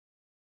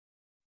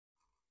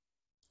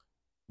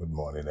Good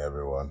morning,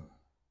 everyone.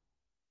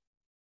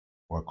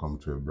 Welcome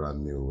to a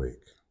brand new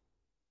week.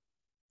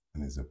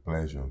 And it's a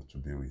pleasure to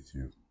be with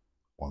you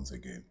once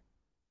again.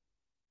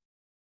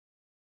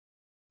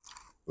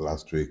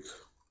 Last week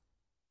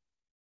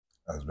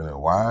has been a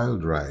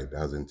wild ride,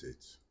 hasn't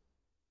it?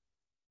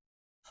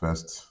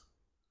 First,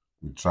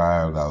 we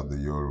tried out the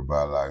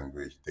Yoruba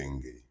language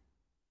thingy.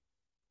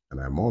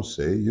 And I must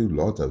say, you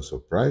lot have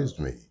surprised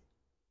me.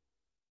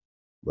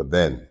 But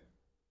then,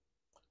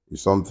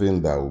 it's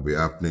something that will be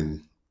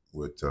happening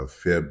with a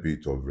fair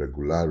bit of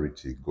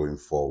regularity going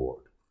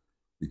forward.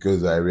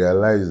 Because I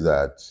realize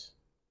that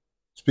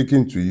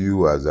speaking to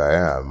you as I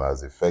am,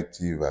 as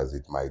effective as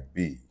it might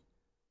be,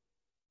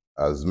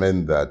 has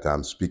meant that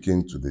I'm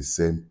speaking to the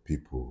same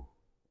people.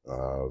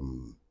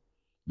 Um,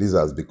 this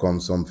has become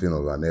something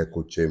of an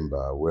echo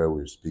chamber where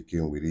we're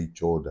speaking with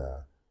each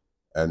other.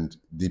 And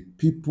the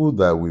people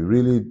that we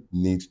really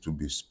need to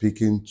be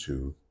speaking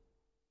to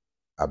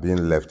are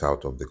being left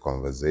out of the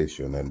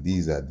conversation. And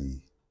these are the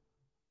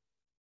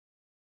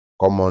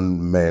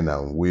common men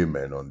and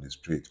women on the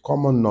street.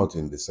 Common not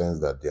in the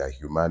sense that their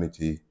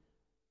humanity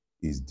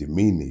is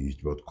diminished,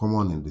 but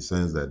common in the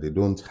sense that they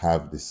don't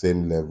have the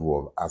same level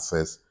of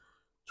access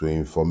to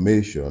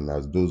information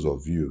as those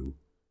of you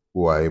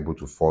who are able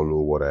to follow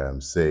what I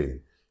am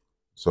saying.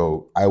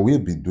 So I will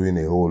be doing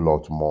a whole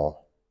lot more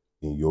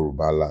in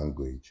Yoruba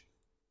language.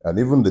 And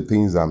even the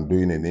things I'm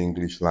doing in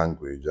English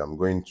language, I'm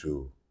going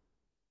to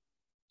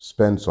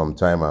spend some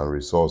time and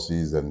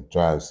resources and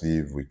try and see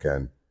if we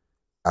can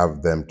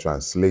have them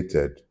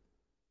translated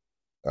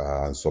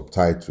and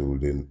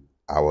subtitled in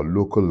our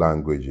local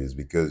languages,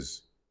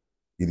 because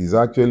it is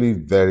actually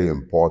very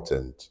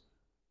important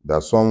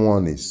that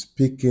someone is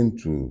speaking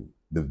to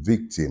the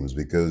victims,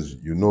 because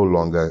you no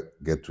longer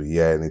get to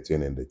hear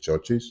anything in the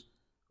churches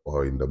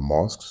or in the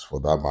mosques for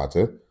that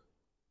matter.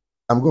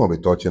 I'm going to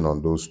be touching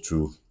on those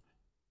two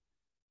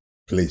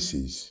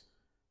places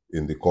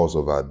in the course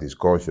of our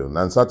discussion.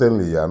 And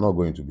certainly, you're not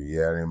going to be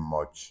hearing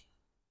much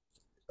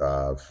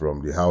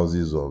from the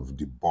houses of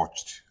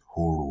debauched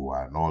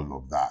horror and all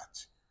of that.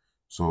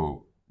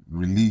 So,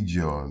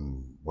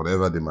 religion,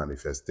 whatever the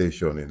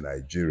manifestation in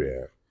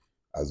Nigeria,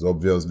 has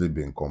obviously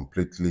been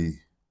completely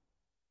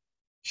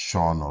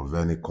shorn of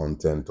any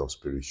content of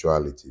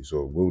spirituality.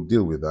 So we'll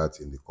deal with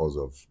that in the course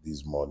of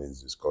this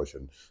morning's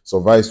discussion.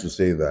 Suffice to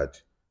say that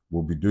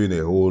we'll be doing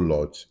a whole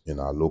lot in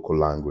our local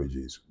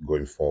languages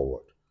going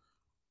forward.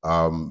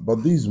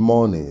 But this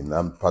morning,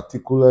 I'm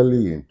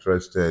particularly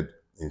interested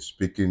in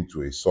speaking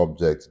to a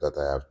subject that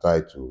I have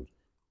titled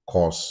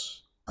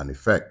Cause and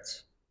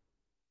Effect.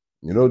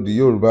 You know, the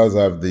Yorubas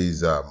have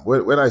these,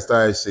 when I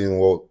started seeing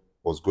what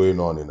was going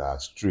on in our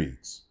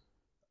streets,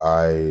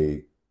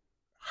 I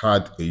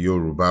had a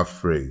Yoruba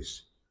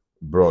phrase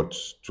brought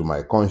to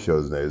my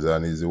consciousness,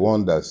 and it's the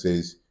one that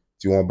says,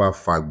 Tí wọ́n bá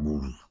fa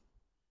gbùrù,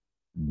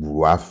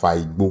 gbùrù á fa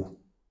igbó.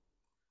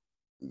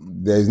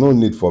 There is no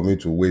need for me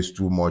to waste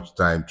too much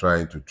time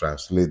trying to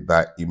translate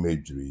that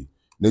imagery.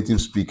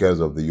 Native speakers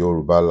of the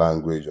Yoruba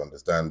language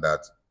understand that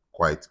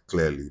quite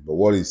clearly. But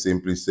what he's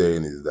simply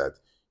saying is that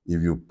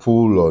if you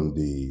pull on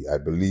the, I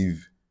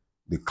believe,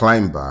 the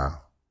climber,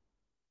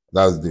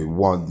 that's the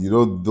one, you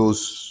know,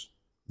 those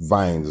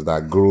vines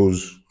that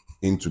grows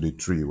into the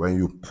tree. When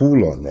you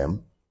pull on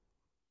them,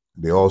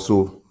 they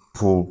also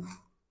pull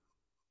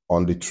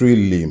on the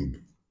tree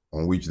limb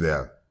on which they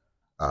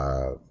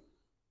are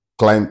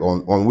climbed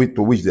on which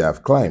to which they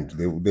have climbed.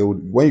 They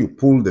would, when you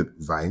pull the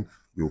vine,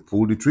 you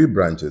pull the tree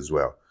branch as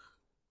well.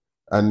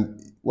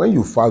 And when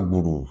you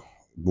fagburu,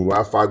 buru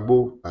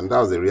afagbo, and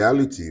that's the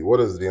reality. What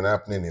has been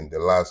happening in the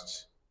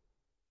last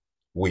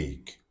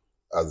week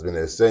has been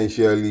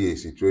essentially a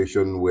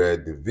situation where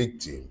the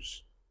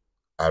victims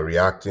are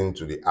reacting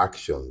to the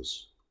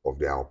actions of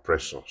their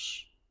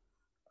oppressors.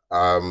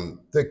 Don't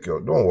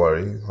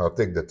worry, I'll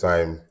take the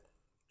time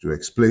to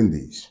explain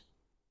this.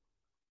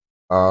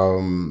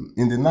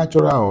 In the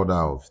natural order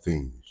of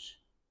things,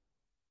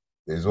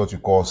 there's what you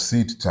call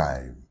seed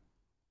time,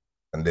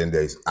 and then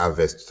there's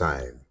harvest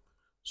time.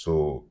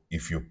 So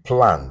if you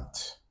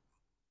plant,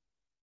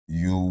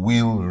 you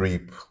will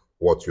reap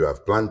what you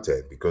have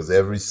planted, because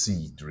every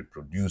seed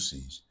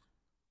reproduces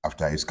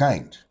after its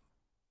kind.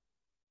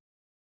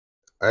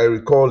 I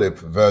recall a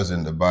verse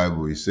in the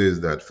Bible. It says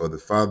that for the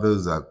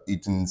fathers have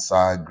eaten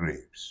sour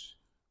grapes,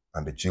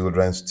 and the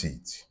children's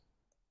teeth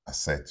are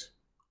set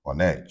on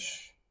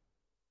edge.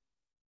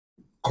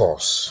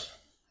 Cause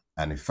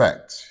and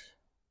effect.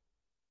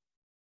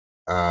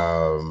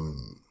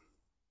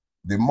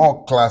 The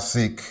more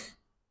classic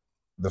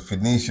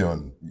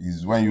definition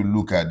is when you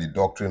look at the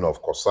doctrine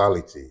of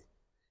causality.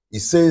 It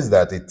says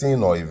that a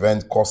thing or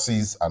event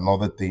causes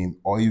another thing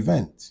or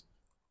event.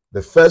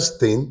 The first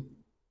thing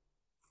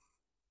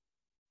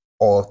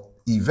or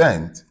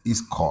event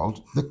is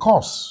called the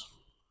cause.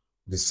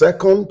 The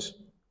second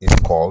is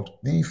called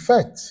the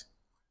effect.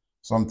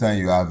 Sometimes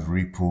you have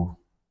ripple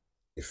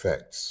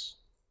effects.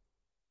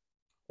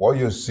 What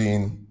you're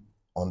seeing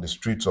on the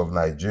streets of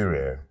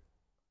Nigeria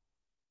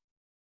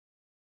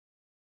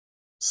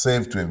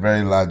save to a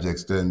very large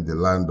extent the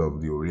land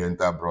of the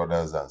Oriental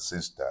brothers and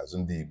sisters,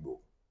 Ndi Igbo.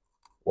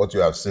 What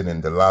you have seen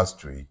in the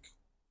last week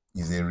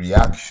is a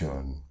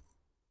reaction,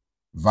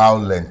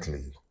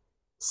 violently,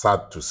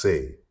 sad to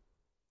say,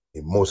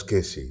 in most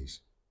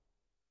cases,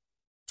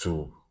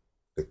 to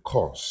the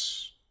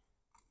cause,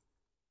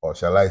 or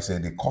shall I say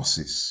the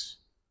causes,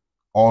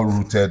 all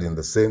rooted in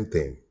the same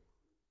thing.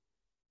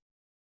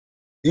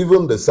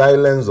 Even the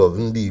silence of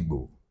Ndi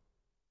Igbo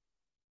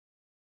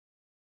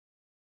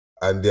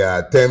and their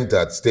attempt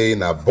at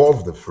staying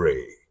above the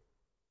fray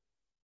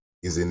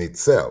is in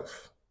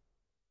itself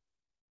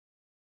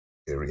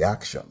a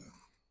reaction.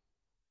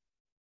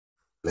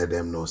 Let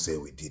them not say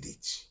we did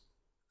it.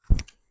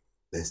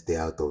 Let's stay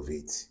out of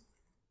it.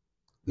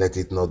 Let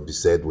it not be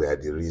said we are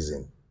the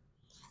reason.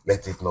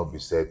 Let it not be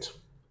said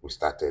we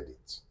started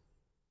it.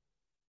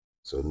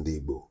 So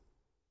Ndi Igbo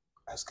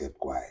has kept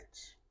quiet.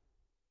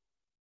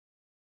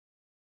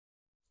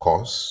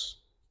 Cause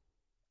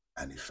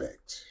and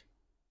effect.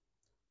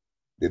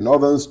 The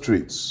northern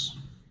streets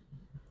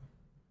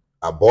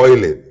are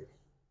boiling.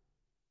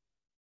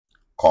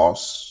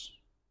 Cause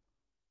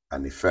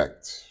and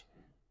effect.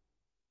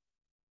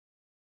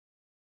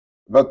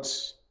 But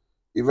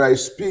if I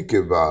speak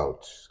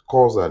about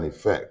cause and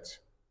effect,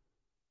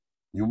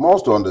 you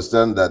must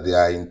understand that there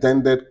are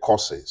intended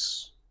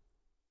causes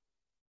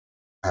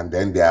and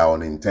then there are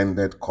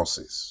unintended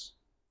causes.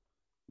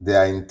 There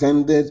are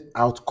intended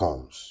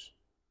outcomes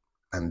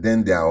and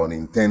then there are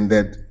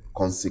unintended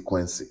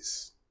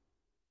consequences.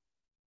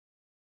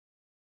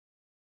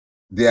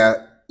 They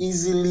are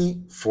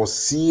easily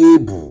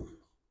foreseeable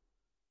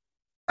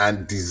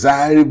and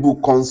desirable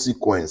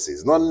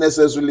consequences, not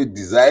necessarily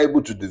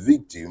desirable to the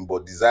victim,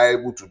 but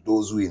desirable to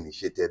those who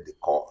initiated the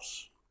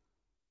cause.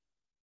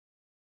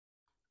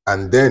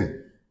 And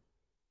then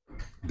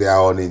there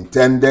are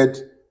unintended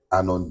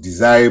and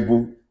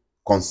undesirable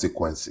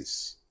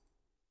consequences,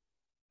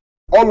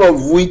 all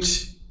of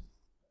which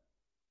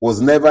was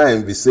never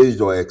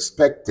envisaged or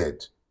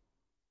expected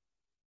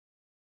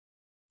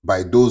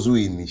by those who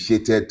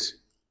initiated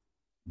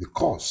the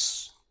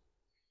cause.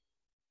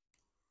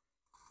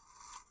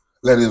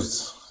 Let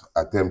us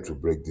attempt to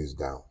break this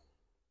down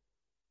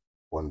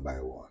one by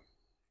one.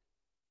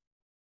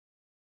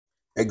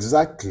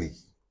 Exactly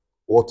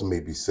what may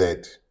be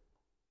said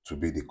to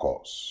be the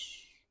cause?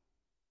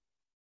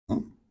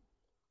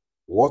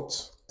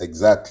 What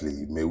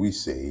exactly may we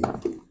say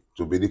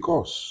to be the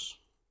cause?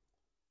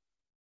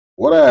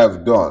 What I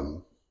have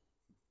done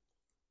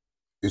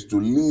is to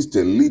list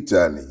a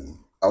litany,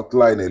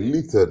 outline a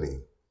litany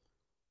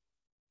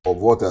of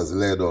what has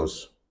led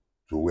us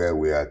to where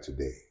we are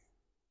today.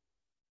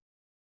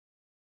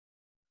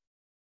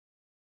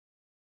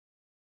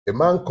 A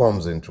man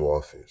comes into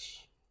office.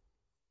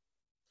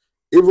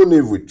 Even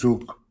if we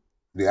took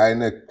the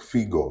INEC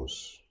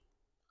figures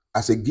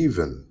as a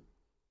given,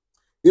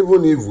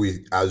 even if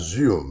we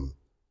assume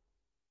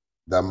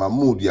that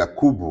Mahmoud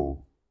Yakubu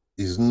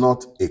is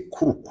not a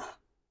crook,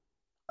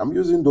 I'm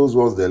using those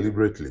words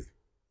deliberately.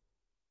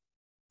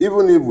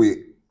 Even if we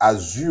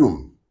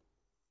assume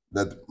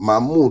that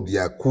Mahmoud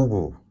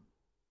Yakubu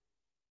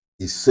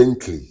is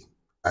saintly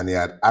and he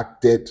had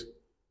acted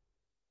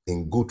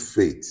in good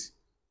faith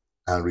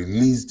and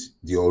released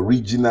the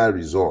original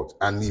result,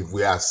 and if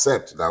we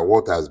accept that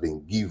what has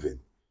been given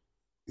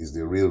is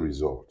the real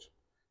result,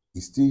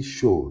 it still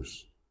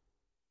shows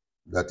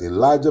that a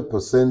larger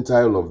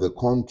percentile of the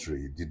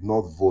country did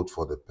not vote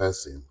for the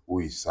person who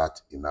is sat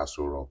in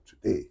Aso Rock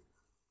today.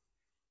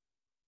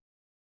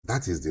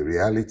 That is the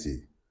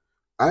reality.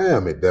 I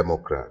am a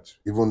Democrat,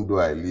 even though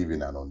I live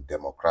in an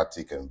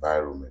undemocratic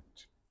environment.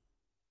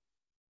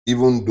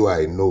 Even though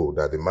I know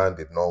that the man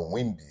did not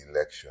win the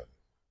election,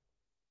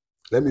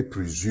 let me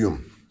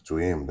presume to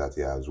him that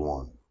he has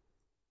won.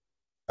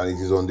 And it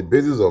is on the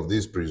basis of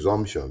this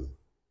presumption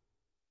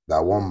that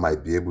one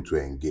might be able to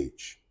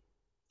engage.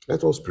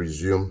 Let us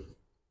presume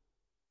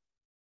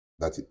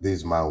that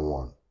this man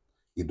won.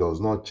 It does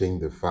not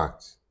change the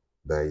fact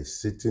that he's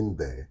sitting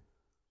there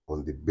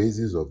on the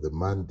basis of the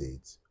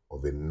mandate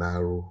of a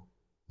narrow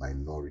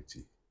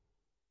minority.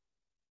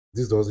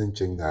 This doesn't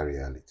change that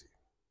reality.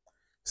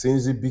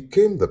 Since he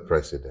became the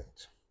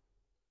president,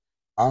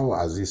 how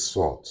has he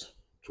sought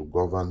to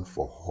govern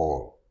for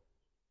all?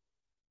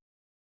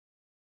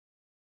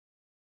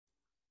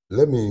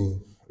 Let me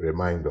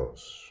remind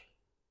us,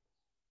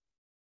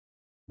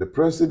 the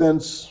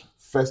president's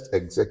first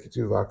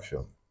executive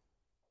action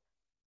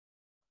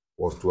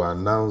was to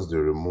announce the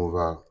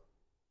removal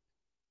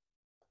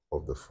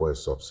of the fuel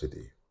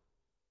subsidy.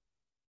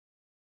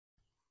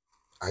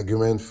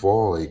 Argument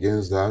for or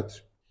against that,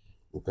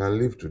 we can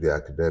leave to the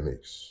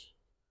academics.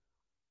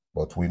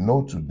 But we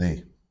know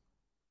today,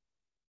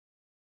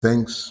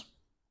 thanks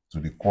to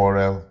the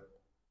quarrel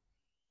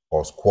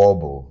or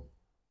squabble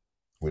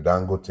with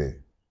Dangote,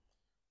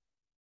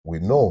 we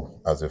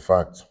know as a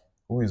fact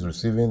who is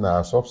receiving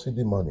our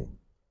subsidy money.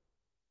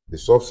 The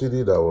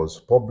subsidy that was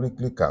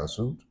publicly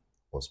cancelled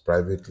was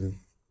privately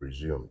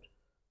resumed.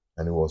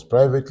 And it was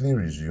privately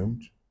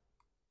resumed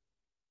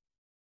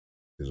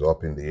is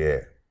up in the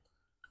air.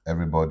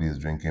 Everybody is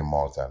drinking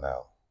Malta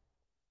now.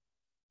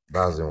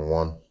 That's in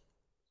one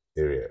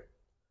area.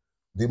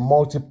 The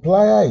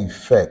multiplier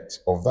effect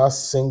of that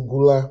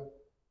singular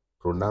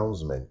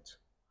pronouncement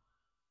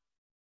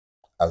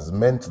has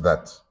meant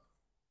that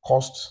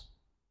costs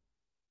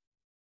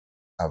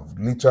have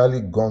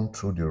literally gone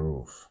through the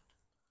roof.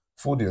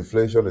 Food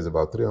inflation is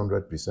about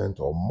 300%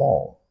 or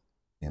more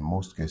in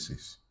most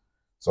cases.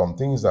 Some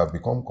things have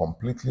become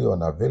completely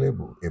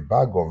unavailable. A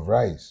bag of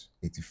rice,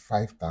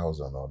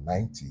 85,000 or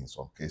 90 in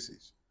some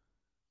cases.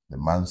 The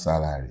man's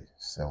salary,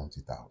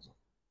 70,000.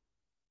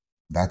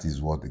 That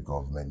is what the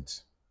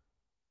government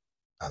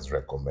has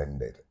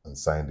recommended and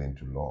signed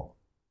into law.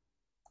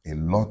 A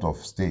lot of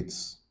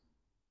states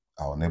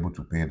are unable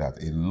to pay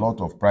that. A lot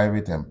of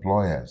private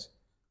employers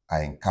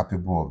are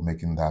incapable of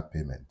making that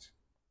payment.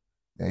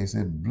 There is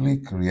a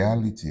bleak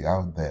reality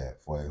out there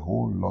for a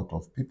whole lot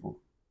of people.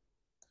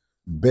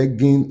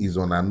 Begging is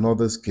on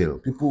another scale.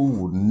 People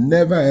would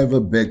never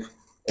ever beg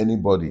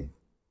anybody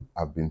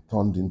have been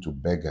turned into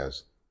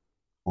beggars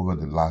over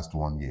the last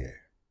 1 year.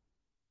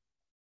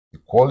 The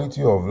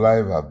quality of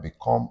life has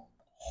become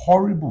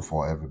horrible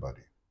for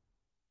everybody.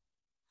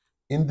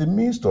 In the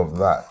midst of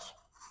that,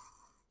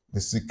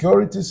 the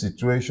security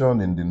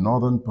situation in the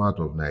northern part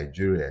of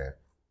Nigeria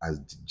has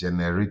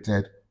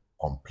degenerated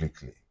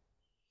completely.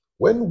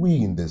 When we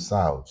in the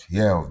south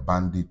hear of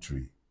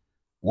banditry,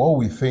 what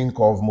we think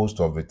of most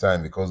of the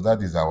time, because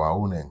that is our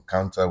own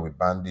encounter with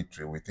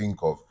banditry, we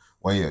think of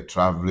when you're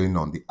traveling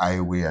on the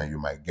highway and you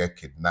might get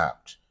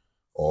kidnapped,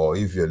 or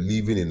if you're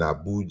living in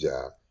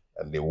Abuja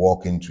and they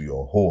walk into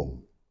your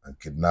home and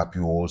kidnap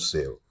you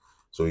wholesale.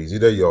 So it's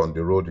either you're on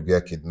the road to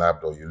get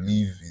kidnapped or you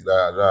live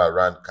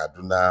around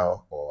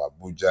Kaduna or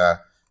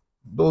Abuja.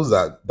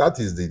 That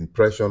is the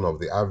impression of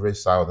the average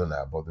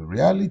southerner. But the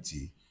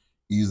reality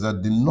is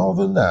that the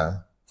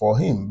northerner, for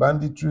him,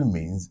 banditry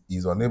means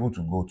he's unable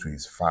to go to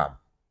his farm.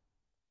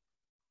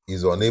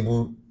 He's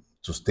unable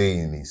to stay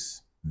in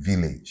his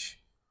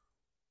village.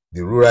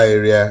 The rural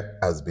area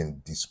has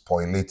been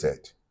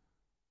despoilated.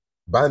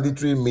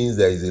 Banditry means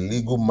there is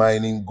illegal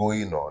mining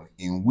going on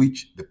in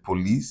which the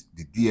police,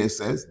 the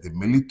DSS, the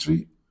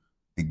military,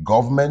 the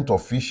government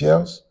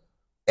officials,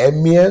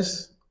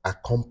 emirs are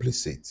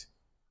complicit.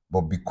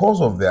 But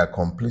because of their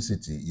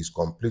complicity, it's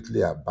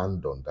completely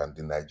abandoned and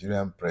the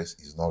Nigerian press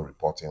is not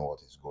reporting what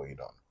is going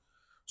on.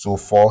 So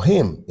for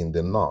him in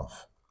the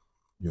north,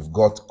 you've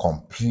got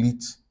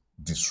complete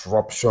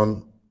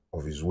disruption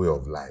of his way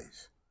of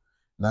life.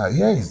 Now,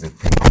 here is the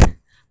thing.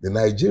 The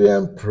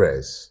Nigerian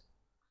press,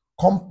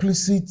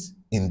 complicit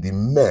in the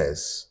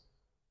mess,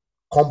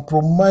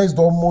 compromised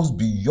almost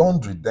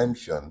beyond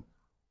redemption,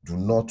 do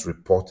not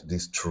report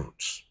these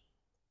truths.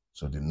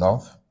 So the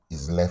North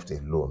is left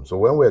alone. So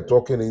when we're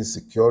talking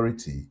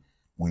insecurity,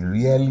 we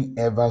rarely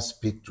ever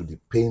speak to the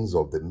pains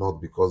of the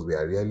North because we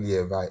are rarely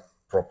ever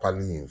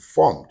properly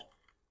informed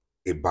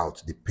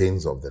about the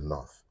pains of the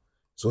North.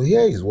 So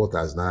here is what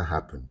has now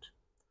happened.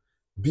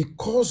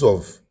 Because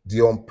of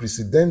the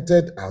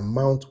unprecedented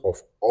amount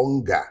of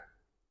hunger,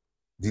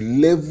 the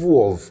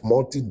level of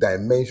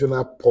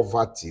multidimensional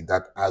poverty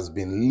that has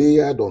been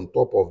layered on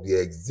top of the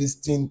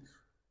existing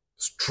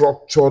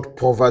structured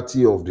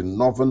poverty of the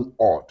Northern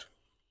Earth,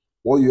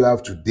 what you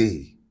have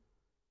today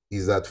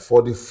is that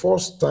for the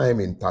first time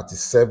in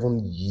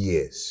 37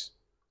 years,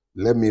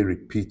 let me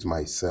repeat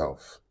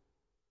myself.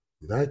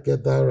 Did I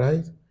get that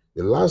right?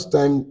 The last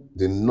time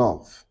the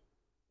North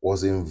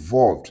was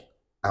involved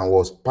and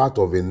was part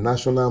of a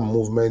national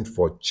movement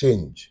for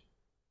change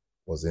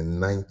was in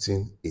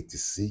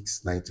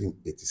 1986,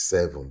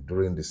 1987,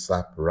 during the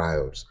SAP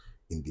riots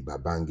in the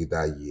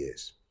Babangida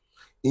years.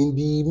 In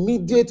the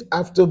immediate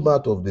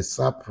aftermath of the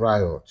SAP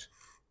riot,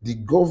 the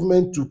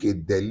government took a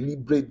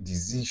deliberate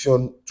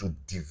decision to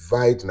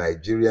divide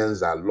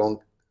Nigerians along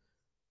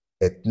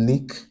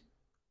ethnic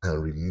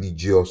and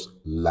religious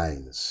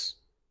lines.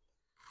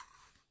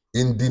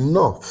 In the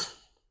north,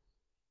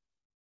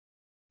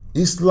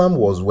 Islam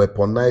was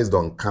weaponized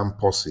on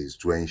campuses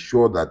to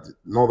ensure that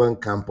northern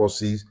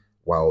campuses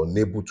were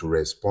unable to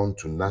respond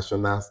to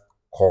national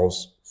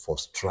calls for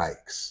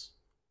strikes.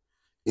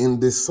 In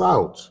the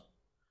south,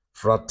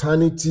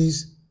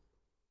 fraternities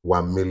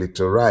were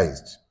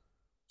militarized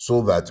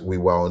so that we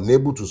were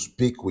unable to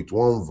speak with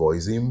one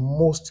voice in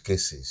most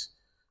cases.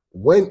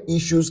 When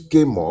issues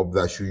came up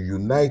that should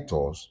unite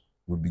us,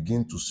 we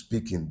begin to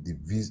speak in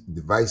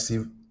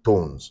divisive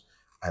tones,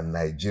 and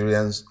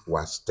Nigerians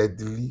were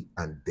steadily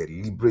and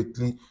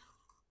deliberately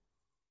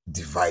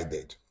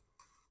divided.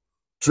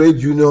 Trade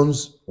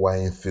unions were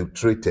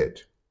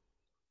infiltrated.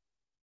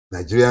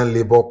 Nigerian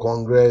Labour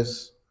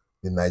Congress,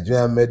 the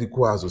Nigerian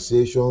Medical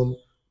Association,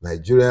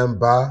 Nigerian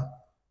Bar,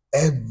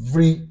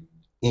 every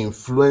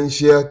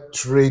influential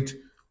trade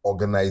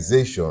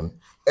organization,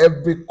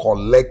 every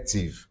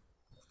collective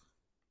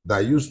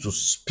that used to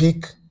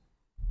speak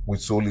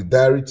with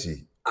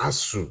solidarity,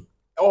 ASU,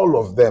 all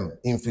of them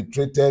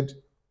infiltrated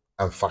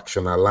and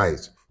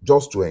factionalized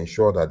just to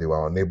ensure that they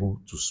were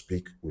unable to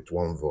speak with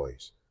one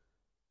voice.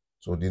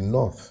 So the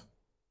North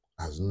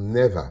has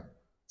never,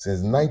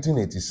 since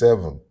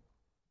 1987,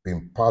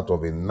 been part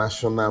of a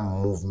national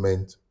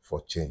movement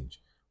for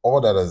change.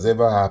 All that has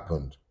ever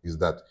happened is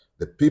that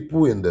the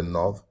people in the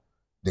North,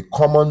 the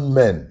common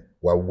men,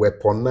 were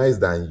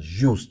weaponized and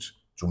used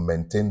to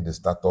maintain the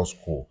status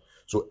quo.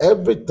 So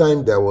every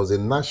time there was a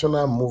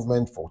national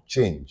movement for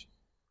change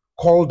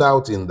called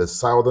out in the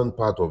southern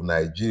part of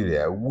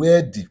Nigeria,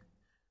 where the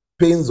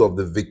pains of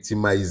the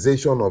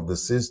victimization of the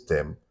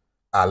system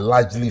are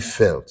largely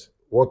felt,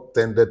 what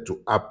tended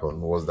to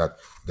happen was that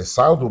the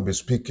South will be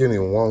speaking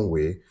in one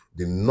way,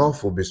 the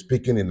North will be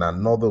speaking in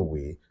another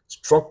way,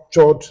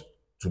 structured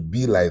to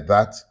be like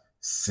that,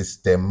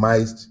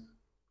 systemized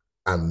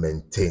and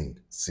maintained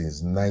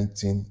since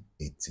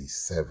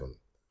 1987.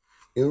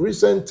 In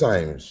recent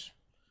times,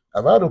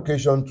 I've had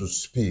occasion to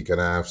speak,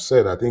 and I have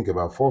said, I think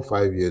about 4 or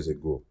 5 years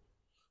ago,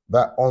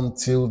 that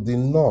until the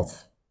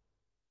North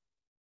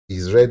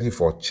is ready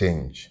for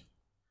change,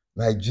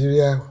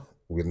 Nigeria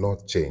will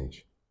not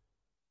change.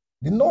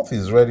 The North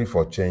is ready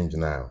for change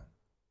now,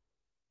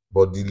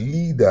 but the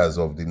leaders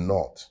of the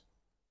North,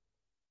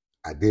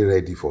 are they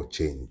ready for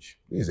change?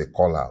 This is a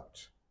call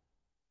out.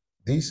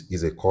 This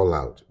is a call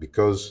out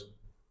because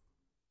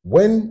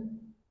when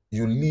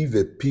you leave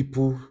a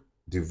people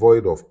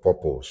devoid of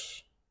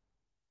purpose,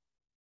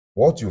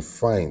 what you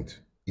find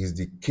is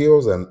the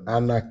chaos and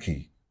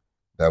anarchy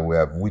that we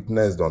have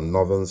witnessed on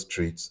northern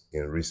streets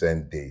in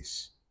recent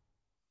days.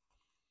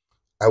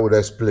 I would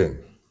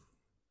explain.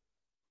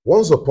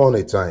 Once upon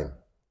a time,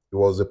 it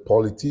was the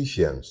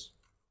politicians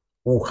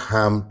who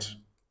harmed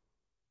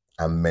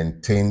and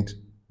maintained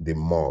the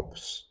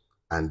mobs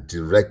and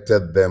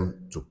directed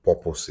them to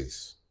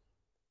purposes.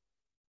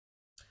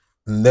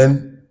 And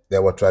then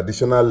there were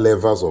traditional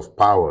levers of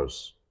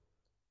powers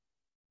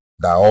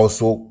that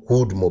also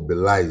could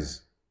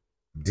mobilize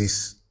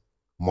these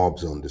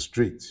mobs on the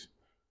street.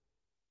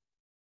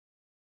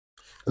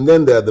 And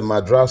then there are the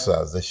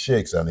madrasas, the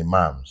sheikhs and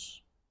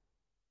imams.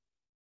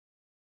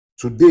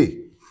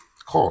 Today,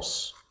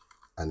 cause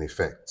and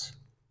effect.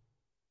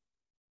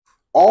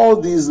 All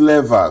these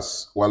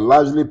levers were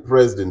largely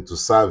pressed into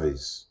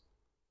service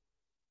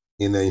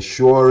in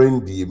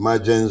ensuring the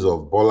emergence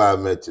of Bola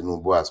Ahmed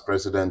Tinubu as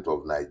president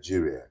of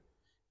Nigeria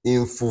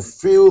in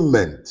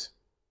fulfillment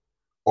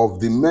of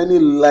the many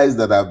lies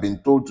that have been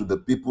told to the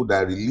people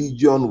that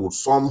religion would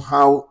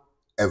somehow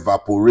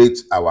evaporate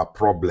our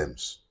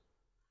problems.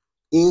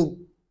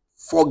 In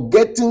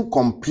forgetting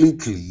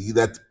completely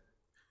that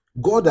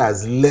God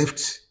has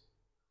left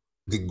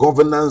the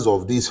governance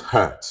of this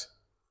earth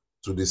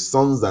to the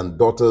sons and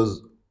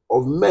daughters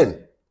of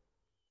men.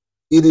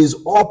 It is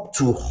up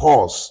to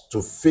us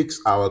to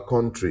fix our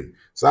country.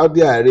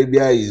 Saudi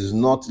Arabia is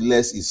not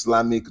less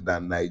Islamic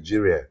than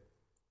Nigeria.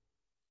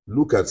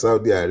 Look at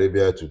Saudi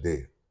Arabia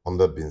today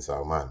under bin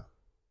Salman.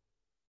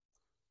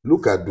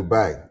 Look at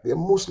Dubai. They're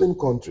Muslim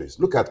countries.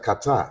 Look at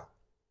Qatar.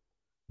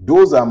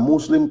 Those are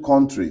Muslim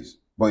countries,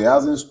 but it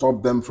hasn't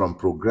stopped them from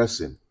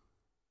progressing.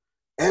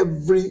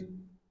 Every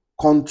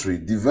country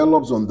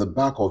develops on the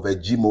back of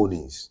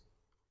hegemonies.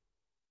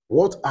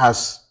 What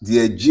has the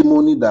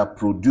hegemony that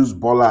produced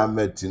Bola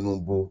Ahmed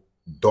Tinubu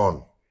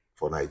done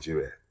for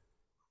Nigeria?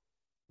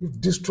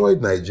 You've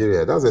destroyed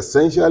Nigeria. That's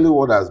essentially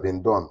what has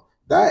been done.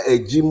 That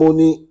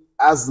hegemony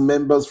has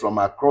members from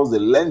across the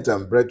length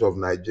and breadth of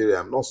Nigeria.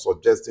 I'm not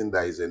suggesting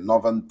that it's a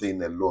northern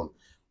thing alone,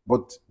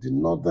 but the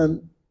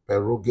northern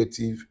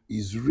prerogative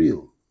is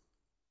real.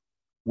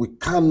 We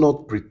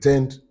cannot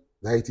pretend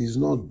that it is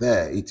not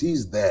there. It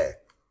is there.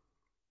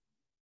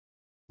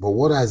 But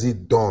what has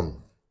it done?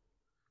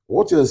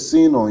 What you're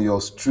seeing on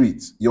your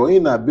streets, your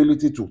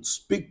inability to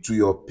speak to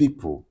your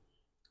people,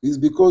 is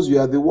because you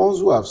are the ones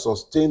who have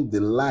sustained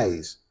the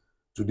lies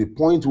to the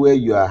point where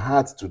you are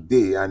at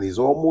today, and it's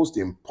almost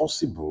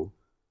impossible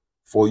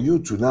for you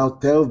to now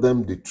tell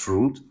them the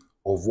truth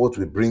of what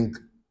will bring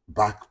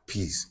back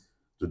peace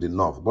to the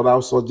North. But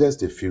I'll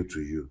suggest a few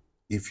to you,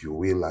 if you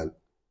will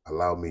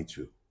allow me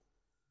to.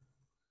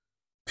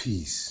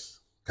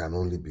 Peace can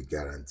only be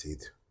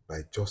guaranteed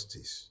by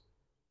justice.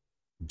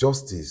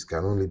 Justice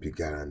can only be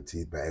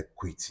guaranteed by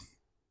equity.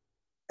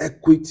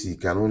 Equity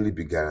can only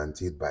be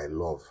guaranteed by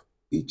love.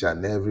 Each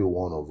and every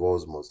one of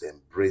us must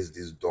embrace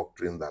this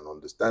doctrine and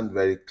understand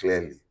very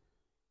clearly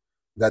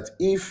that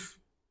if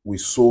we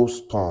sow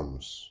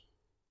storms,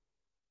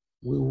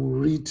 we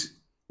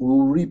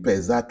will reap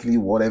exactly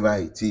whatever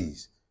it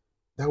is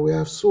that we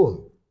have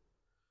sown.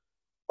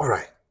 All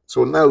right,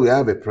 so now we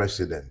have a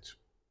president.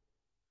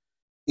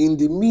 In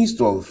the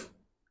midst of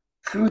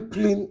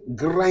crippling,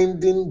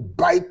 grinding,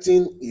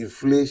 biting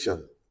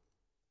inflation,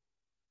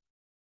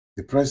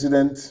 the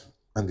president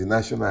and the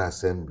National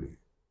Assembly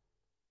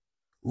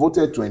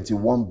voted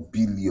 21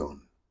 billion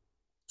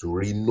to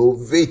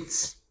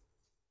renovate,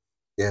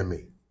 hear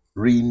me,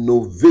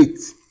 renovate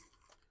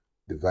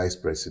the vice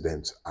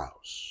president's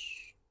house.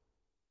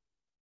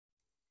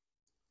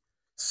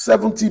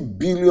 70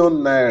 billion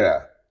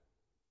naira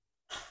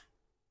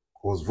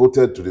was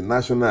voted to the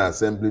National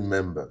Assembly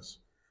members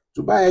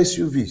to buy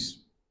SUVs,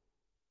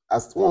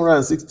 as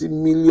 160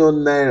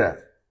 million naira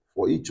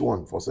for each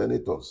one for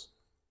senators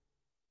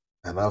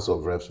and House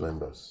of Reps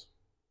members.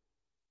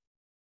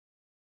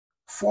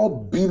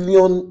 4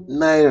 billion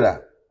naira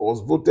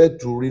was voted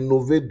to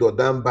renovate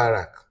Dodam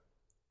Barrack.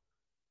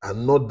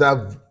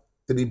 Another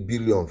 3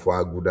 billion for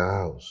Aguda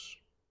House.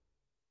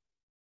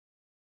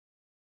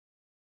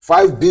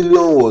 5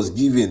 billion was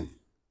given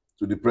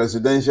to the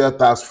Presidential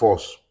Task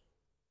Force,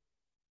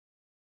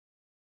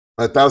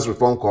 a Tax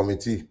Reform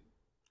Committee,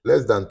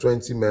 less than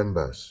 20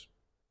 members.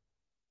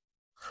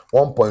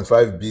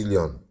 1.5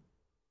 billion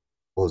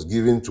was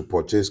given to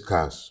purchase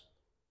cars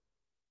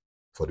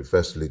for the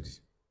First Lady.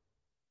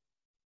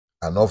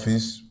 An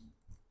office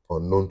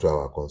unknown to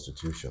our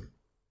Constitution.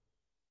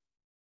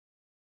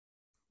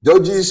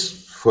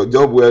 Judges, for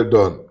job well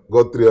done,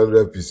 got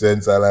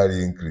 300%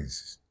 salary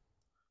increase.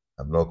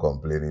 I'm not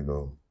complaining,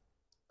 no.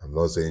 I'm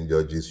not saying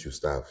judges should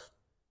starve.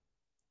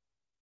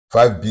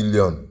 5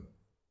 billion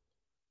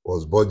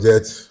was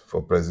budget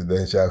for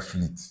presidential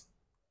fleet.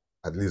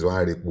 At least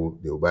one repo,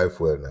 they will buy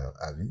fuel now,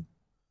 have you?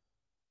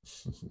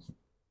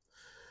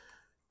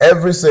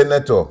 Every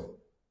senator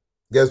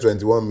gets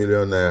 21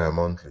 million naira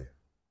monthly.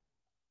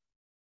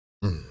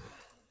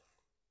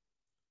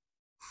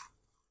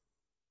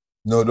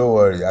 No, don't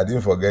worry. I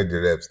didn't forget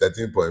the reps.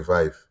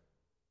 13.5.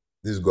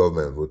 This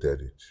government voted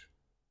it.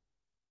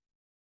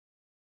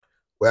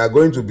 We are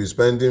going to be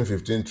spending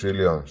 15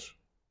 trillions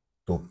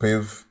to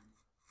pave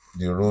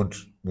the road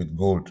with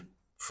gold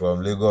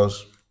from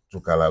Lagos to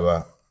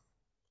Calabar.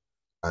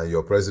 And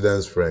your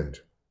president's friend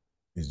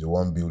is the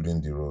one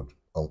building the road,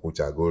 Uncle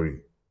Chagori.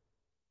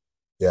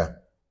 Yeah.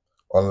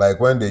 Unlike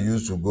when they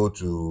used to go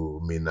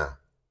to Mina,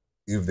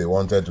 if they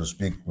wanted to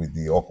speak with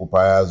the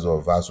occupiers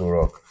of Aso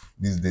Rock,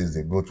 these days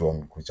they go to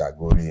Uncle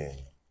Chagori in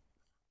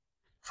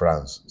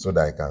France so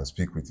that he can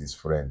speak with his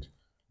friend,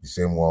 the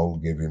same one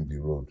who gave him the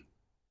road.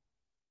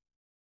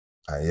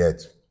 And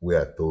yet, we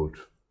are told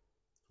to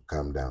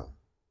calm down.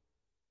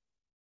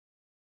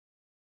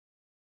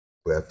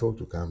 We are told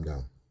to calm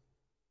down.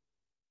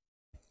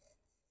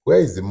 Where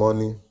is the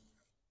money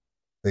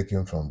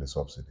taken from the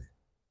subsidy?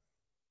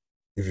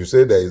 If you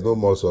say there is no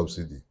more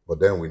subsidy, but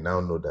then we now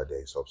know that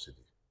there is subsidy.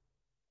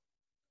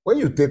 When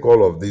you take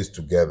all of this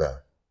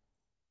together,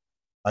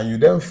 and you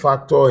then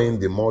factor in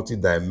the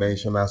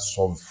multidimensional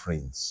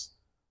sufferings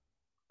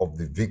of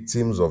the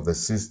victims of the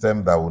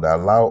system that would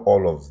allow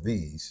all of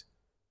these,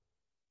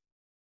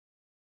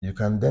 you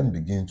can then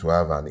begin to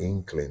have an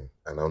inkling,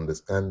 an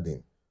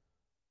understanding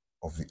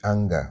of the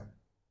anger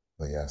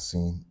that you are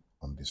seeing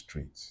on the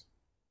streets.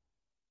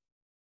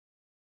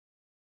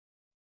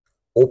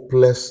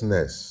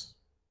 Hopelessness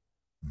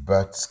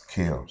births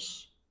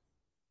chaos.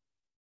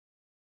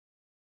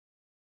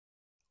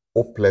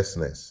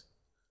 Hopelessness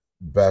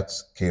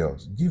births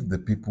chaos. Give the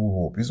people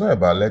hope. It's not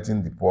about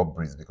letting the poor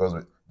breathe,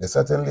 because they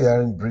certainly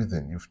aren't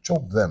breathing. You've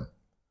choked them.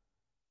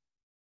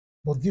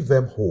 But give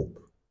them hope.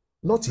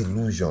 Not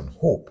illusion,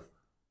 hope.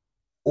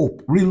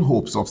 Hope, real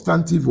hope,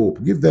 substantive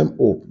hope. Give them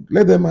hope.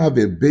 Let them have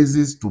a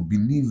basis to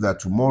believe that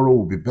tomorrow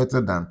will be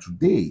better than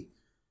today.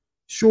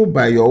 Show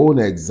by your own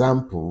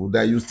example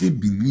that you still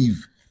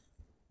believe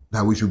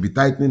that we should be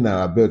tightening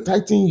our belt.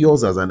 Tighten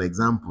yours as an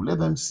example. Let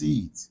them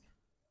see it.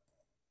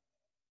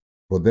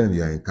 But then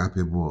you are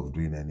incapable of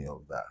doing any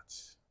of that.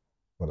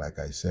 But like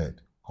I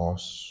said,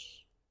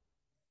 cause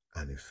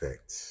and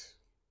effect.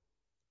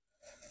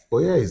 But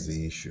here is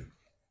the issue.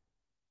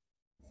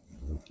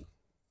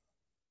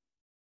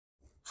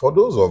 For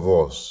those of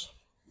us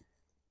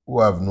who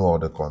have no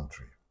other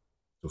country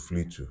to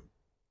flee to,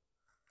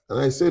 and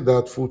I say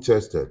that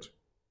full-chested,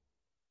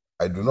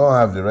 I do not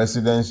have the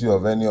residency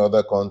of any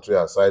other country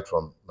aside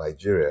from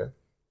Nigeria.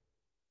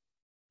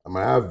 I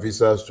might have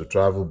visas to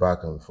travel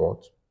back and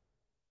forth,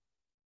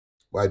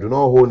 but I do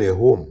not own a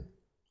home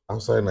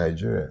outside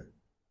Nigeria.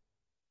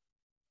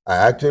 I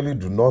actually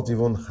do not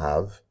even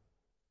have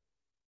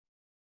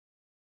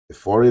a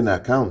foreign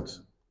account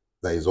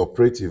that is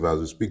operative as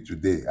we speak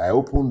today. I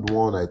opened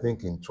one, I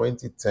think, in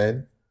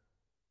 2010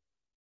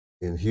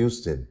 in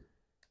Houston,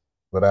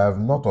 but I have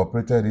not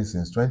operated it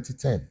since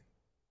 2010.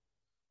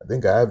 I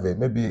think I have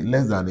maybe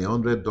less than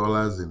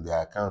 $100 in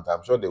the account.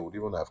 I'm sure they would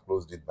even have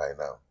closed it by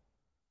now.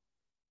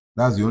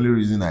 That's the only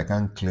reason I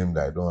can't claim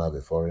that I don't have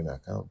a foreign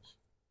account.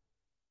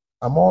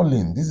 I'm all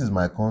in. This is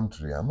my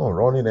country. I'm not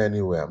running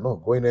anywhere. I'm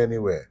not going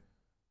anywhere.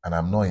 And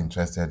I'm not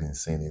interested in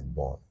seeing it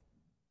burn.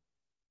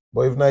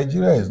 But if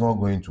Nigeria is not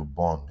going to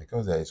burn,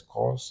 because there is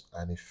cause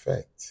and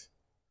effect,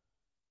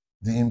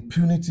 the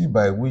impunity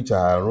by which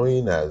our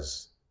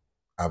ruiners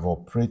have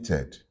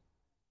operated,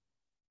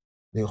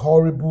 the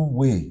horrible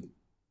way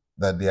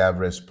that they have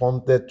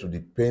responded to the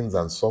pains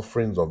and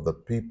sufferings of the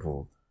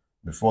people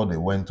before they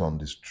went on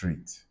the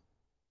street,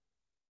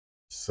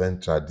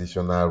 sent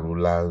traditional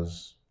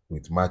rulers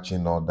with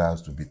marching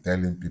orders to be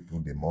telling people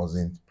they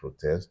mustn't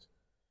protest.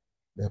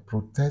 They're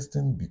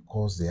protesting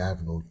because they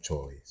have no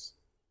choice.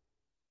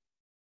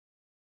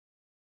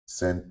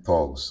 Send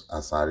thugs,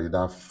 Asari,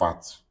 that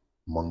fat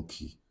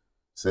monkey,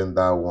 send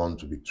that one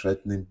to be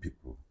threatening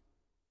people.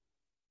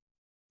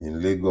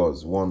 In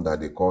Lagos, one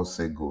that they call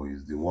Sego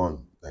is the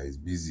one that is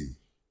busy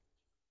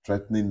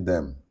threatening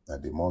them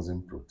that they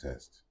mustn't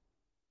protest.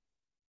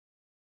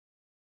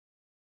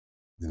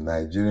 the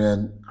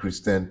Nigerian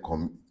Christian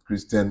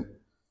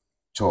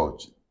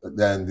church,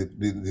 then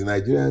the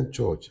Nigerian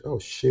church. Oh,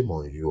 shame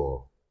on you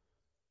all.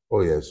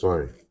 Oh yeah,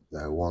 sorry.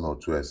 There are one or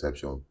two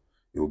exceptions.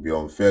 It would be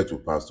unfair to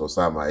Pastor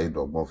Sam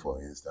Aidogbo,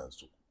 for instance,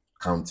 to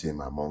count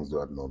him amongst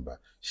that number.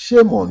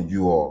 Shame on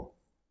you all.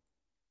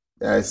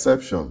 There are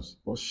exceptions,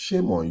 but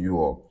shame on you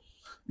all.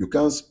 You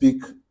can't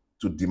speak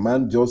to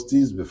demand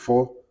justice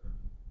before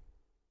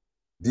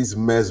this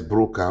mess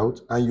broke out,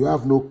 and you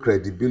have no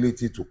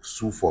credibility to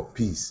sue for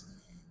peace.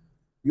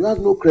 You have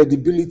no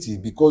credibility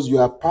because you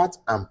are part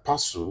and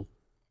parcel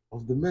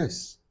of the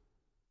mess.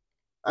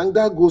 And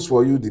that goes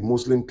for you, the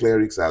Muslim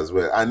clerics as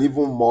well, and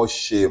even more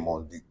shame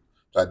on the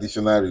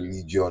traditional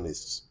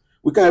religionists.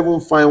 We can't even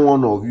find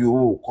one of you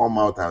who will come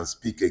out and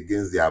speak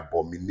against the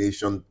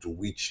abomination to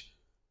which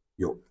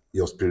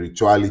your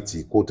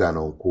spirituality, quote and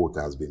unquote,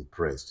 has been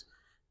pressed.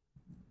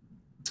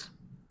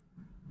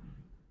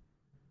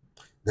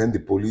 Then the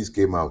police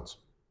came out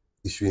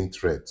issuing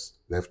threats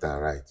left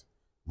and right.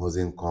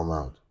 Mustn't come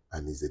out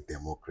and it's a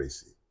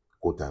democracy,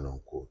 quote and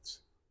unquote.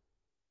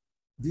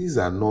 These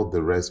are not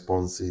the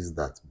responses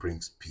that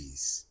brings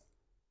peace.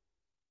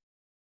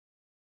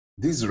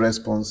 These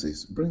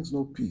responses brings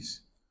no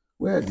peace.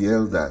 Where are the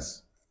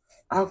elders?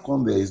 How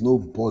come there is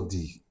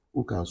nobody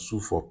who can sue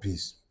for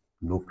peace?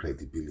 No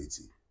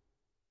credibility.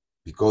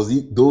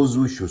 Because those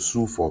who should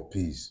sue for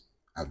peace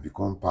have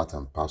become part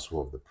and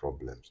parcel of the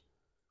problems.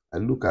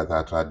 And look at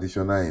our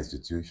traditional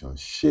institutions.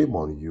 Shame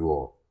on you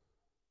all.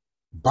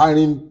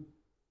 Barring,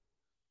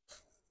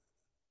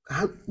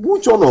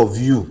 which one of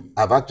you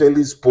have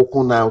actually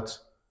spoken out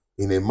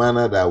in a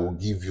manner that will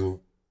give you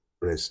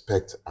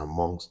respect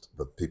amongst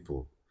the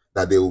people?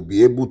 That they will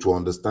be able to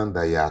understand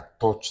that you are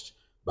touched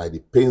by the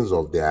pains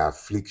of their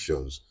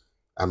afflictions,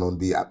 and on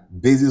the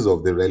basis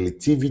of the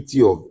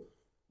relativity of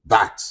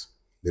that,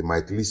 they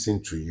might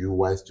listen to you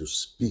whilst you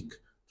speak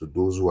to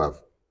those who have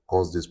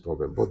caused this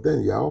problem. But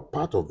then you are all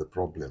part of the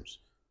problems.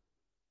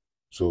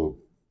 So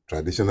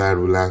traditional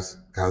rulers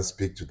can't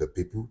speak to the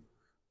people.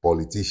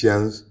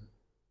 Politicians,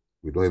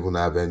 we don't even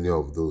have any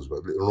of those.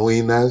 But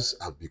ruiners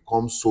have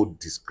become so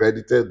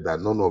discredited that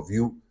none of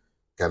you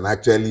can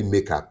actually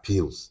make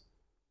appeals.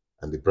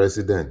 And the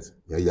president,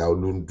 Yaya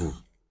Olundu,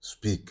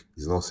 speak,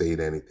 is not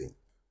saying anything.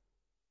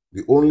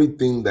 The only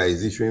thing that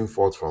is issuing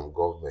forth from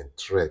government,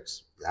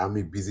 threats. The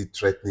army busy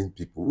threatening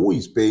people. Who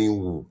is paying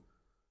who?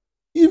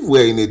 If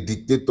we're in a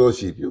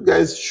dictatorship, you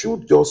guys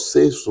should just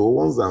say so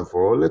once and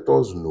for all. Let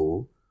us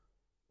know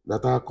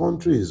that our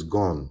country is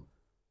gone.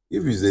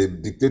 If it's a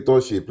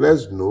dictatorship,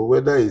 let's know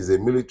whether it's a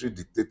military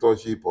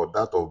dictatorship or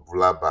that of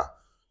Bulaba.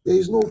 There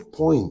is no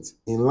point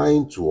in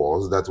lying to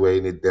us that we're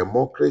in a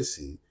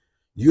democracy.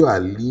 You are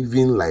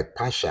living like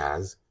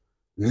pashas,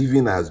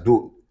 living as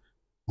though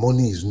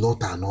money is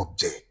not an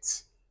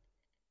object.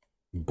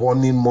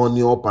 Burning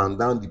money up and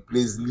down the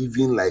place,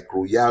 living like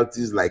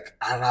royalties, like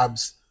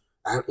Arabs,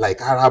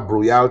 like Arab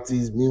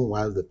royalties.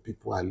 Meanwhile, the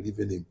people are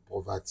living in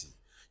poverty.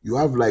 You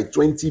have like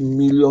 20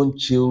 million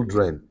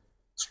children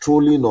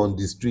strolling on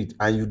the street,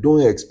 and you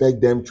don't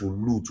expect them to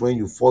loot when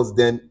you force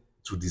them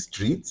to the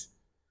street.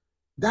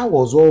 That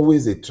was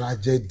always a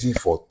tragedy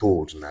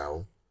foretold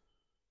now.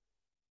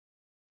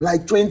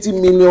 Like 20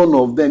 million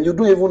of them. You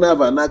don't even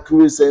have an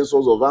accurate census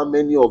of how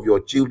many of your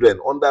children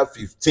under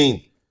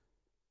 15.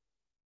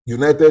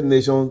 United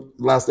Nations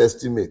last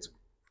estimate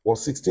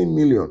was 16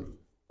 million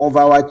of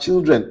our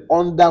children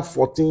under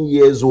 14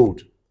 years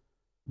old.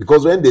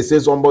 Because when they say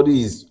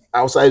somebody is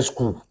outside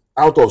school,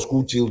 out of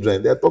school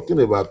children, they're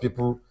talking about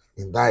people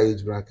in that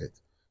age bracket.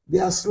 They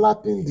are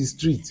slapping the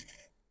street.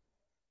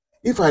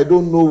 If I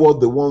don't know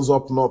what the ones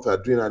up north are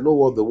doing, I know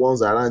what the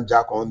ones around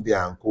Jack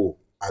Ondia and Co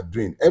are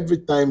doing. Every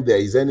time there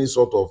is any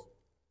sort of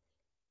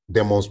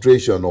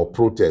demonstration or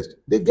protest,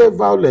 they get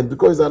violent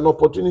because it's an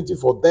opportunity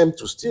for them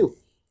to steal.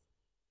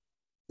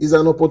 It's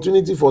an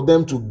opportunity for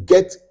them to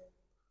get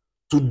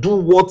to do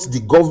what the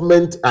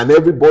government and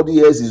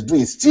everybody else is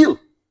doing still.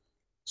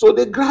 So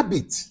they grab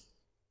it.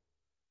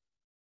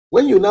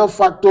 When you now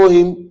factor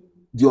in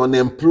the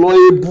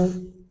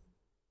unemployable,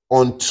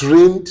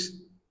 untrained,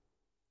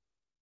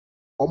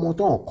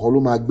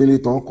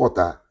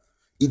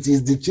 it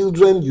is the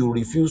children you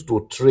refuse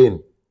to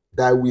train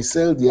that will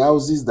sell the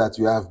houses that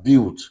you have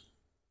built.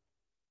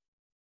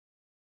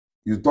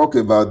 You talk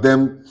about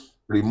them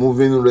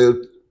removing rail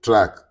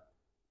track,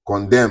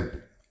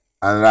 condemn,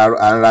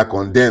 and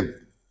condemn.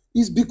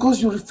 It's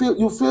because you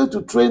fail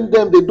to train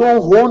them. They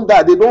don't own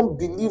that. They don't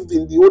believe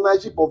in the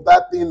ownership of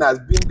that thing as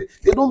being.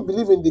 They don't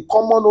believe in the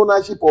common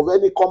ownership of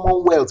any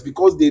commonwealth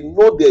because they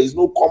know there is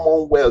no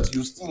commonwealth.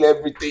 You steal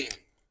everything.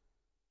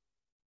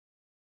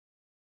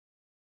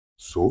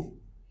 So,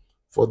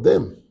 for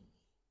them,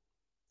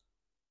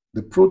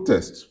 the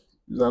protest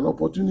is an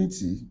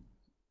opportunity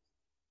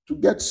to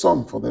get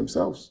some for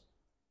themselves.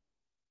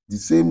 The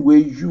same way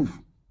you,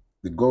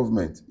 the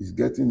government, is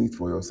getting it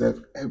for yourself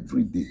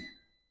every day.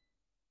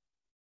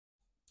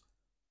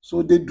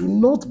 So they do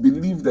not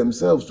believe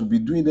themselves to be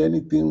doing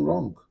anything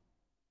wrong.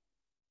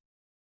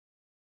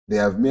 They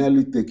have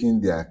merely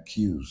taken their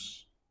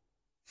cues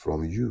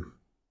from you.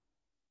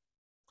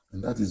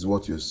 And that is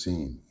what you're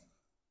seeing.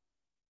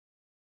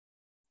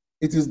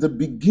 It is the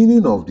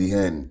beginning of the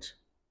end.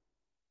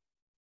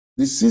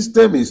 The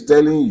system is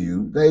telling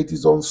you that it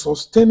is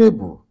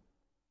unsustainable.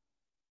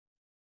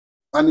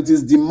 And it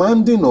is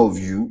demanding of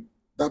you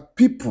that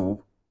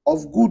people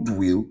of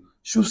goodwill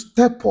should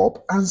step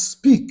up and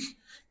speak.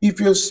 If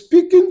you're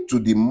speaking to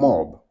the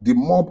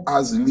mob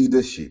has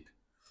leadership.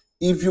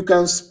 If you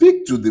can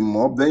speak to the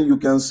mob, then you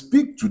can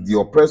speak to the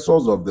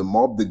oppressors of the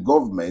mob, the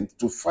government,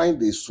 to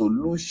find a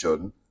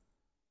solution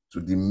to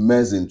the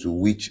mess into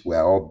which we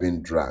are all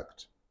being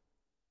dragged.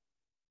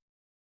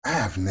 I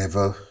have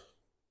never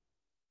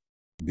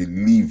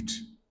believed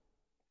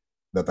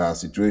that our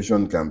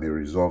situation can be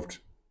resolved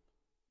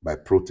by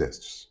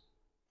protests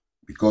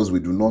because we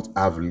do not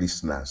have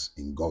listeners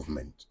in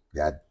government. They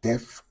are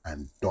deaf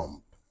and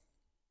dumb.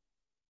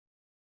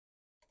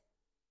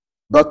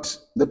 But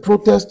the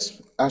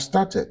protests are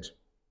started.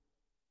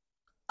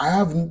 I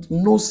have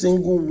no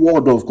single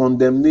word of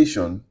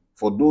condemnation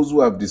for those who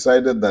have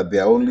decided that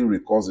their only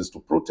recourse is to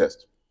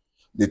protest.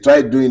 They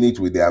tried doing it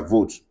with their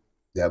votes.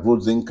 Their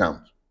votes didn't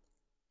count.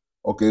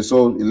 Okay,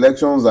 so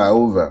elections are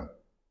over.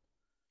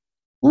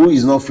 Who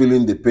is not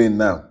feeling the pain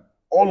now?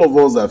 All of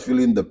us are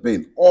feeling the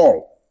pain.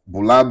 All.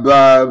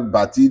 Bulaba,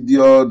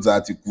 Batidiots,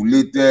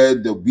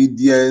 articulated,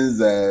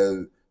 obedience,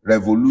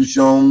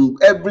 revolution.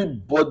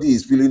 Everybody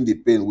is feeling the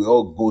pain. We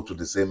all go to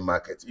the same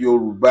market.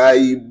 Yoruba,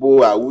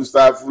 Igbo,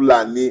 Hausa,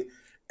 Fulani.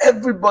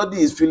 Everybody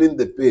is feeling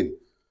the pain.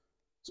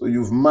 So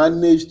you've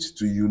managed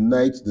to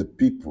unite the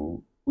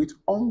people with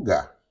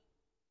hunger.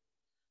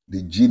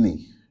 The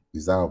genie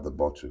is out of the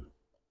bottle.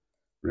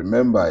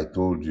 Remember, I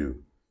told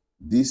you,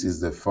 this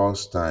is the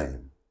first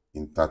time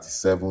in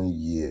 37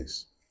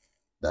 years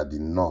that the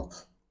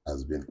North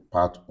has been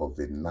part of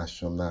a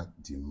national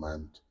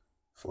demand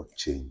for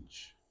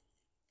change.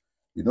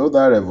 You know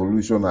that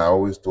revolution I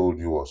always told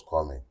you was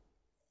coming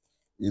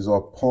is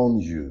upon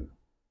you.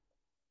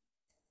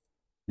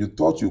 You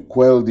thought you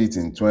quelled it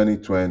in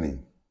 2020.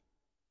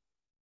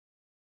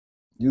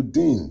 You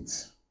didn't.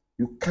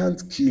 You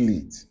can't kill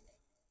it.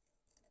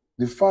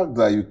 The fact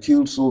that you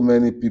killed so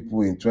many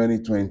people in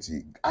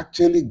 2020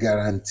 actually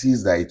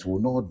guarantees that it will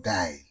not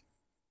die.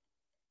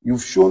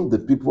 You've shown the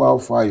people how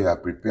far you are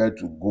prepared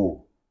to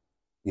go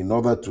in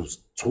order to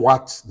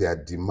thwart their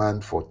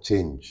demand for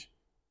change.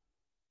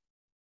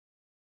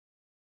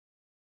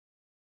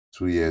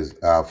 4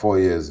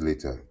 years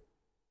later,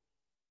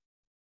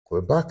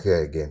 we're back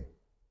here again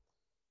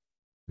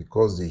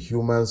because the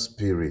human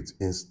spirit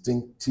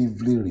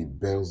instinctively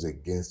rebels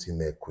against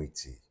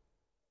inequity.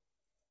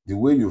 The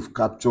way you've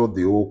captured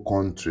the whole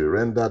country,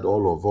 rendered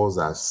all of us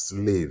as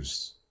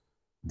slaves,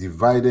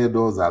 divided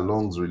us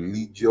along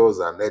religious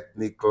and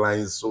ethnic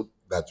lines so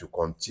that you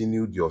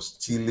continued your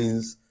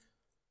stealings,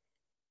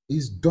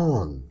 is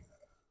done.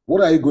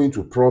 What are you going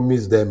to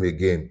promise them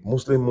again?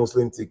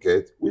 Muslim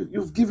ticket?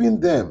 You've given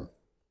them.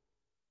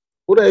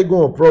 What are you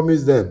going to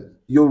promise them?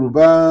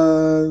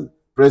 Yoruba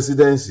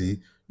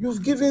presidency?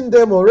 You've given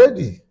them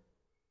already.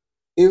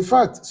 In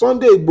fact,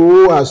 Sunday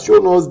Igboho has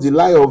shown us the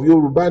lie of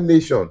Yoruba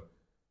nation.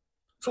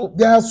 So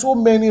there are so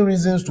many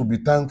reasons to be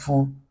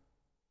thankful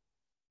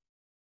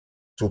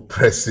to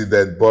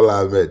President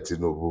Bola Ahmed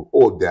Tinubu.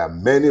 Oh, there are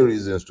many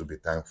reasons to be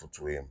thankful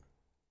to him.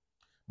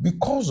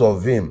 Because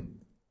of him,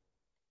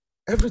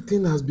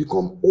 everything has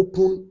become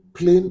open,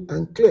 plain,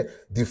 and clear.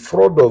 The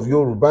fraud of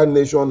Yoruba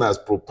nation as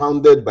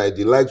propounded by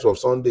the likes of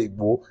Sunday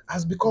Igboho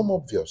has become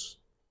obvious.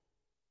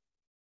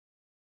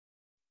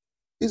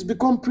 It's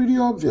become pretty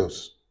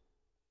obvious.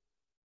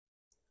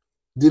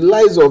 The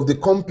lies of the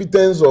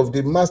competence of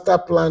the master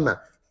planner,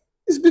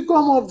 it's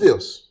become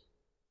obvious.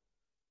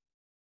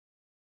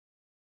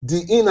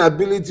 The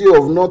inability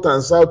of North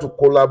and South to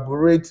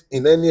collaborate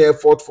in any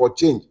effort for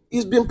change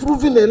is been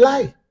proven a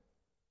lie.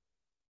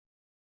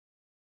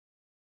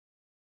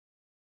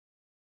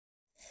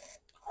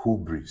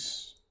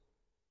 Hubris.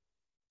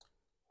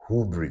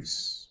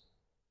 Hubris.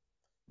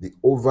 The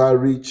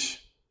overreach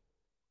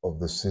of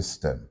the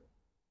system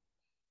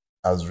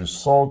has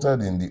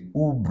resulted in the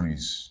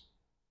hubris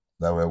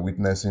that we're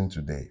witnessing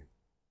today.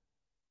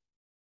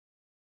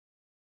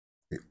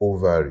 The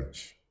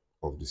overreach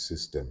of the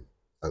system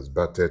has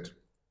battered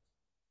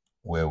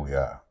where we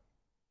are.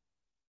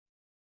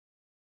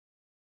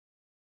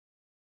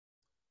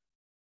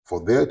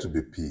 For there to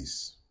be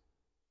peace,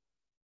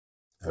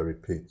 I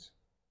repeat,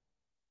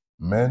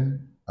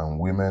 men and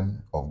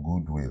women of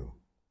goodwill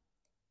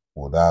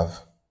would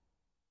have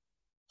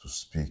to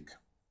speak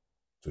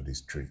to the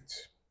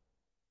street.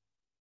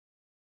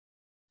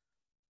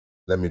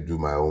 Let me do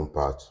my own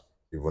part,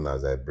 even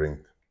as I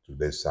bring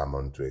today's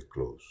sermon to a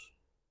close.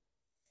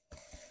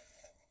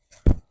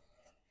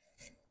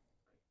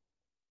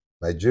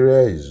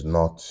 Nigeria is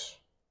not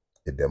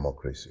a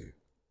democracy.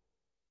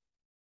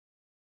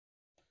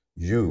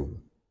 You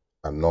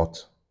are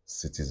not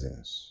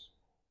citizens.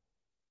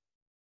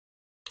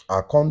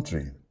 Our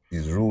country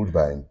is ruled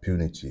by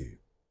impunity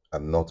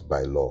and not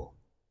by law.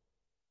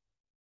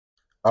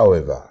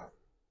 However,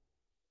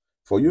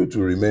 for you to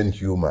remain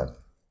human,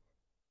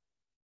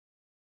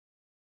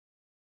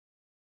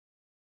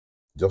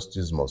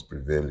 Justice must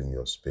prevail in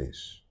your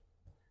space.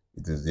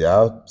 It is the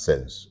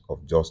absence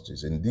of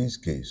justice, in this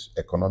case,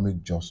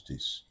 economic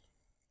justice,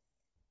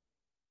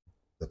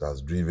 that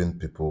has driven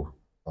people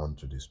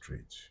onto the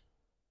street.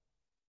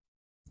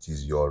 It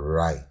is your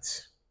right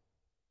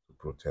to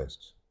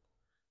protest.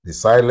 The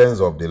silence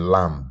of the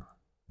lamb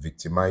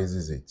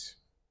victimizes it.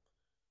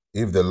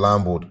 If the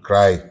lamb would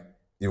cry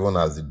even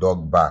as the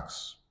dog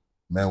barks,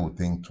 men would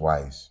think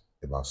twice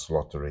about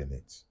slaughtering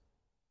it.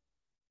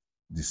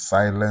 The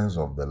silence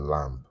of the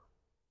lamb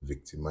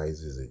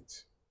victimizes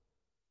it.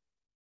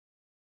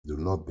 Do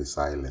not be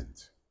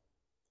silent.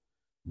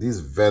 This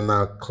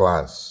venal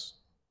class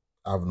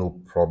have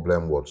no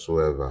problem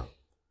whatsoever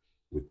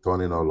with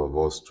turning all of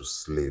us to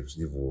slaves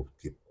if we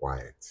keep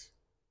quiet.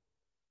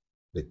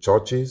 The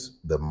churches,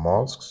 the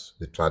mosques,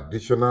 the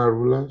traditional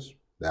rulers,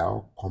 they are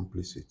all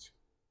complicit.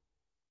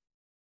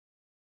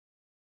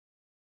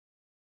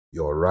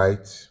 Your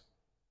right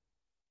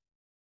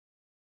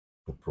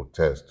to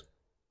protest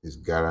is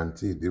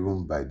guaranteed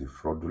even by the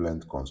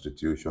fraudulent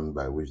constitution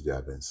by which they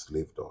have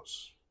enslaved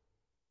us.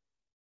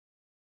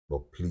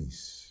 But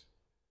please,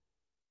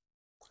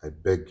 I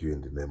beg you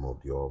in the name of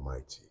the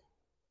Almighty,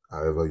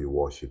 however you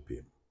worship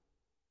Him,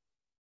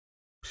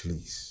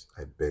 please,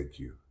 I beg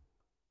you,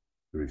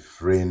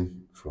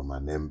 refrain from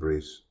an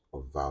embrace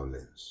of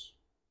violence.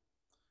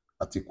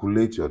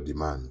 Articulate your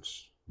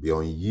demands. Be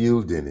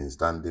unyielding in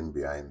standing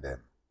behind them.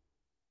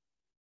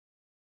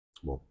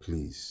 But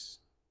please,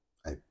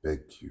 I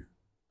beg you,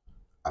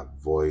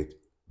 avoid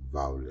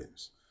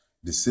violence.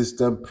 The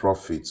system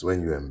profits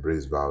when you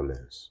embrace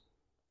violence,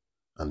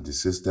 and the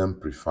system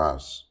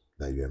prefers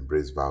that you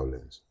embrace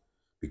violence,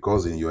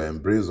 because in your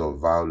embrace of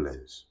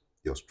violence,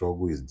 your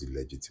struggle is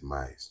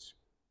delegitimized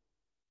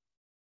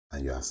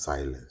and you are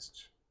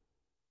silenced.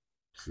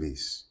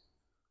 Please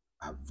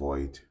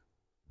avoid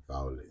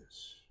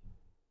violence.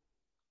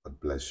 God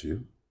bless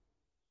you.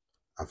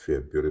 Have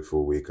a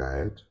beautiful week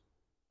ahead.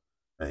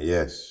 And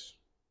yes,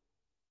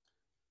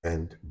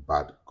 end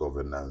bad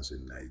governance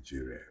in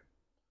Nigeria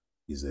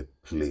is a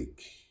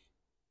plague.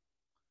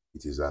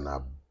 It is an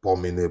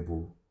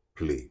abominable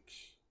plague.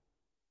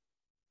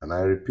 And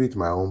I repeat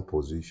my own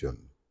position.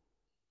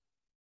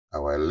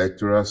 Our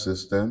electoral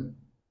system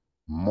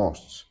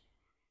must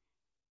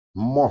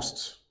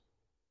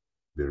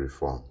be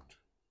reformed.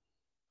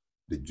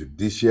 The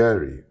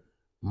judiciary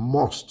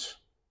must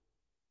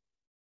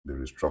be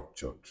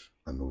restructured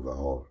and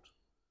overhauled.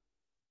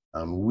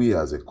 And we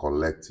as a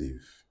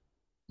collective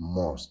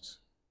must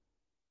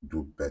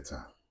do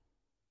better.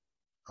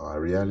 Our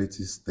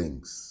reality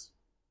stinks,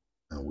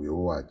 and we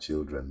owe our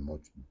children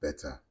much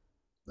better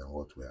than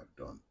what we have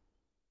done.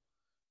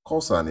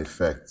 Cause and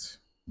effect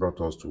brought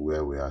us to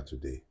where we are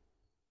today.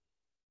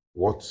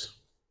 What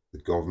the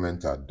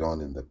government had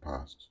done in the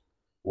past,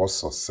 what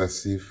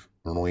successive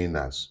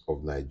ruiners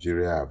of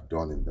Nigeria have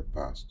done in the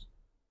past,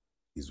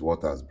 is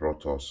what has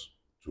brought us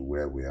to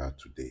where we are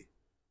today.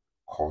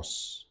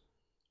 Cause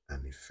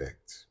and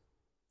effect.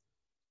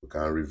 We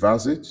can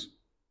reverse it,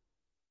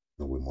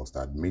 but we must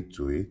admit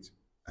to it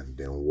and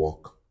then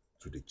walk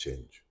to the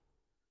change.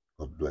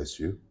 God bless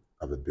you.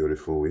 Have a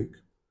beautiful week.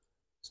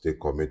 Stay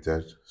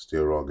committed, stay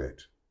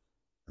rugged,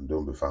 and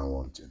don't be found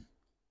wanting.